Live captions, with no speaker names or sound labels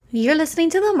You're listening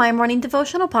to the My Morning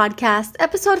Devotional Podcast,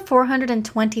 episode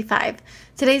 425.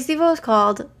 Today's Devo is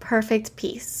called Perfect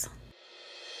Peace.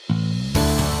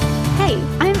 Hey,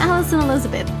 I'm Allison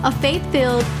Elizabeth, a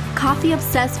faith-filled,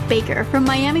 coffee-obsessed baker from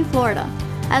Miami, Florida.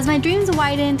 As my dreams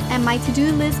widened and my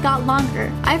to-do list got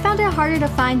longer, I found it harder to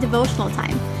find devotional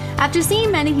time. After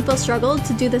seeing many people struggle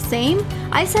to do the same,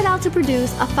 I set out to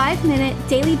produce a 5-minute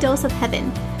daily dose of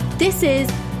heaven. This is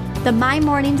the My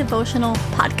Morning Devotional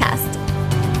Podcast.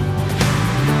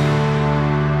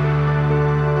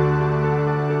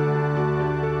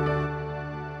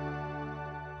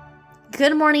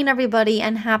 Good morning, everybody,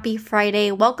 and happy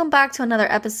Friday. Welcome back to another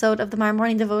episode of the My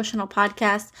Morning Devotional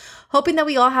Podcast. Hoping that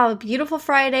we all have a beautiful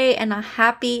Friday and a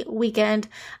happy weekend.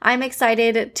 I'm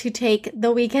excited to take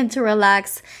the weekend to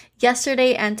relax.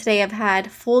 Yesterday and today I've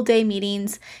had full day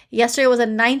meetings. Yesterday was a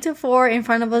 9 to 4 in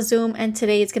front of a Zoom, and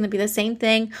today it's going to be the same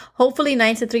thing. Hopefully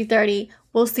 9 to 3:30.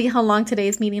 We'll see how long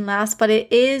today's meeting lasts, but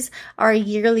it is our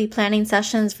yearly planning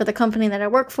sessions for the company that I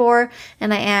work for,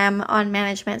 and I am on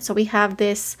management. So we have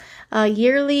this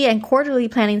yearly and quarterly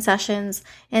planning sessions,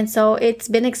 and so it's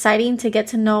been exciting to get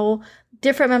to know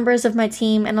different members of my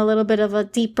team in a little bit of a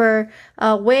deeper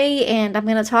way, and I'm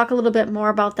going to talk a little bit more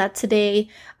about that today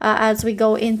as we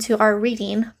go into our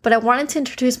reading. But I wanted to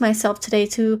introduce myself today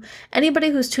to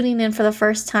anybody who's tuning in for the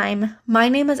first time. My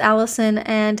name is Allison,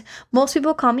 and most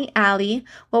people call me Allie.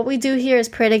 What we do here is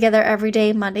pray together every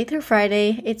day, Monday through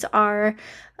Friday. It's our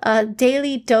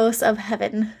daily dose of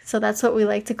heaven. So that's what we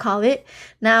like to call it.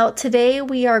 Now, today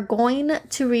we are going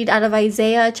to read out of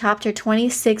Isaiah chapter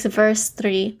 26, verse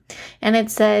 3. And it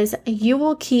says, "You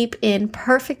will keep in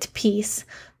perfect peace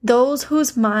those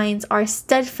whose minds are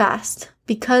steadfast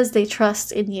because they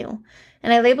trust in you."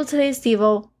 And I labeled today's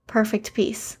Devo, Perfect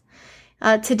Peace.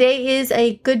 Today is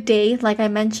a good day, like I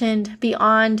mentioned,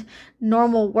 beyond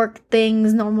normal work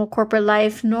things, normal corporate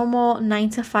life, normal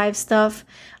 9 to 5 stuff.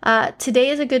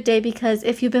 Today is a good day because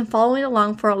if you've been following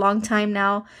along for a long time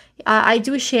now, I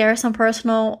do share some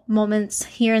personal moments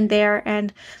here and there,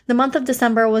 and the month of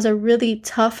December was a really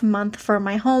tough month for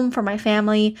my home, for my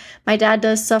family. My dad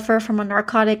does suffer from a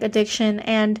narcotic addiction,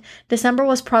 and December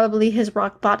was probably his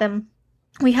rock bottom.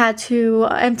 We had to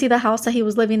empty the house that he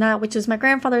was living at, which is my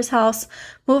grandfather's house,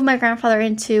 move my grandfather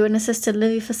into an assisted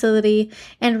living facility,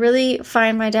 and really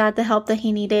find my dad the help that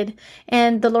he needed.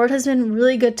 And the Lord has been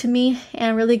really good to me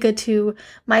and really good to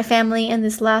my family in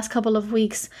this last couple of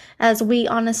weeks, as we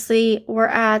honestly were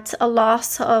at a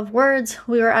loss of words.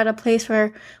 We were at a place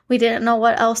where we didn't know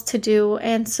what else to do.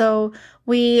 And so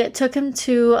we took him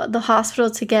to the hospital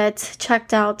to get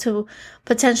checked out to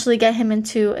potentially get him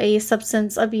into a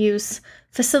substance abuse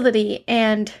facility,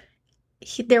 and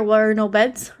there were no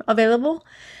beds available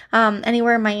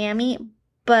anywhere in Miami,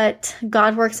 but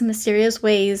God works in mysterious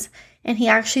ways, and he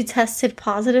actually tested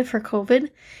positive for COVID,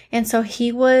 and so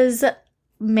he was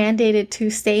mandated to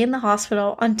stay in the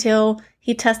hospital until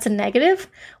he tested negative,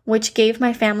 which gave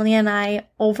my family and I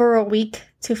over a week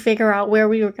to figure out where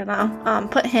we were gonna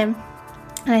put him.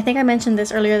 And I think I mentioned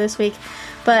this earlier this week,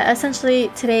 but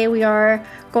essentially today we are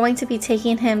going to be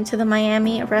taking him to the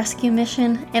Miami Rescue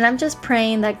Mission, and I'm just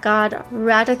praying that God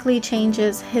radically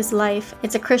changes his life.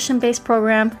 It's a Christian-based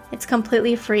program. It's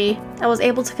completely free. I was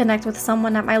able to connect with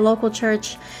someone at my local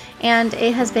church, and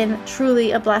it has been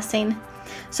truly a blessing.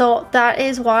 So that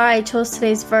is why I chose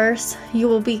today's verse. You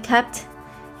will be kept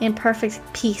in perfect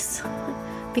peace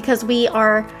because we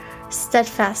are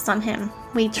steadfast on him.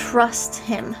 We trust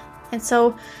him. And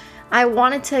so I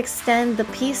wanted to extend the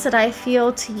peace that I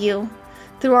feel to you.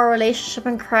 Through our relationship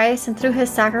in Christ and through his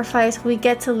sacrifice, we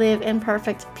get to live in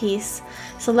perfect peace.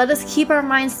 So let us keep our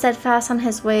minds steadfast on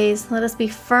his ways. Let us be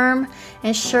firm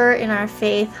and sure in our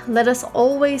faith. Let us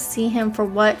always see him for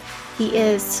what he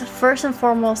is. First and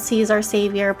foremost, he is our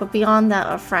Savior, but beyond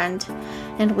that, a friend.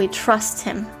 And we trust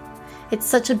him. It's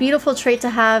such a beautiful trait to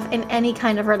have in any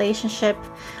kind of relationship.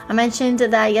 I mentioned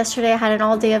that yesterday I had an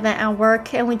all-day event at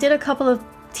work, and we did a couple of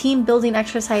team building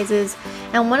exercises,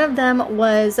 and one of them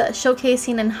was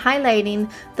showcasing and highlighting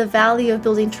the value of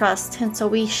building trust. And so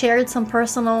we shared some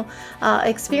personal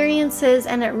experiences,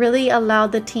 and it really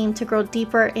allowed the team to grow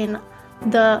deeper in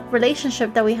the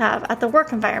relationship that we have at the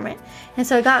work environment. And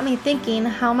so it got me thinking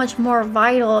how much more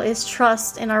vital is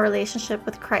trust in our relationship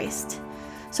with Christ.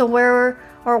 So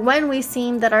when we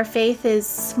seem that our faith is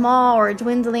small or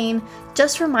dwindling,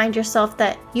 just remind yourself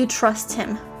that you trust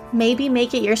him. Maybe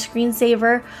make it your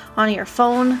screensaver on your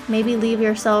phone. Maybe leave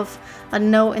yourself a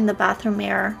note in the bathroom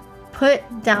mirror.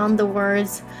 Put down the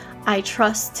words, "I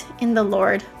trust in the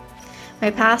Lord." My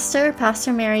pastor,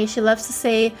 Pastor Mary, she loves to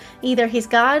say either he's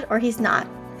God or he's not.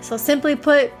 So simply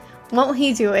put, Won't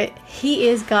He do it? He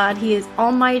is God. He is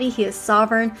almighty. He is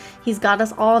sovereign. He's got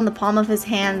us all in the palm of His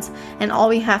hands. And all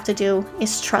we have to do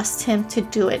is trust Him to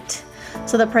do it.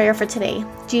 So the prayer for today.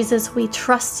 Jesus, we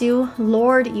trust You.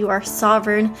 Lord, You are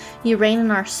sovereign. You reign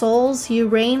in our souls. You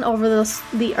reign over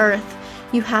the earth.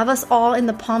 You have us all in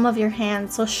the palm of Your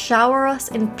hand. So shower us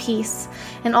in peace.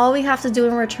 And all we have to do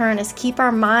in return is keep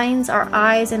our minds, our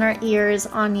eyes, and our ears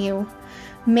on You.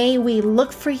 May we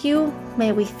look for You.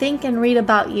 May we think and read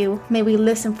about You. May we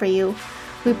listen for You.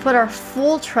 We put our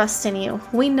full trust in You.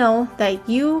 We know that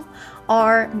You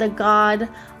are the God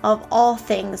of all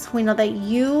things. We know that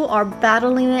You are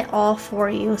battling it all for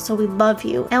You. So we love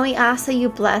You. And we ask that You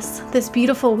bless this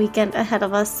beautiful weekend ahead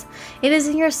of us. It is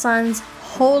in Your Son's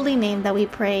holy name that we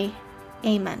pray.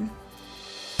 Amen.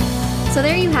 So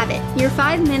there you have it, your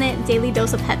 5-minute daily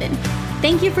dose of heaven.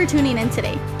 Thank you for tuning in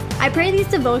today. I pray these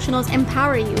devotionals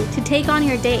empower you to take on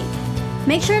your day.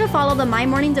 Make sure to follow the My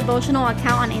Morning Devotional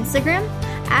account on Instagram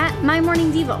at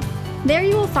MyMorningDevo. There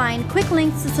you will find quick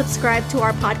links to subscribe to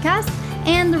our podcast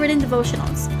and the written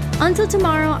devotionals. Until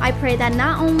tomorrow, I pray that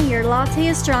not only your latte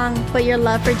is strong, but your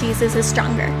love for Jesus is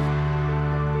stronger.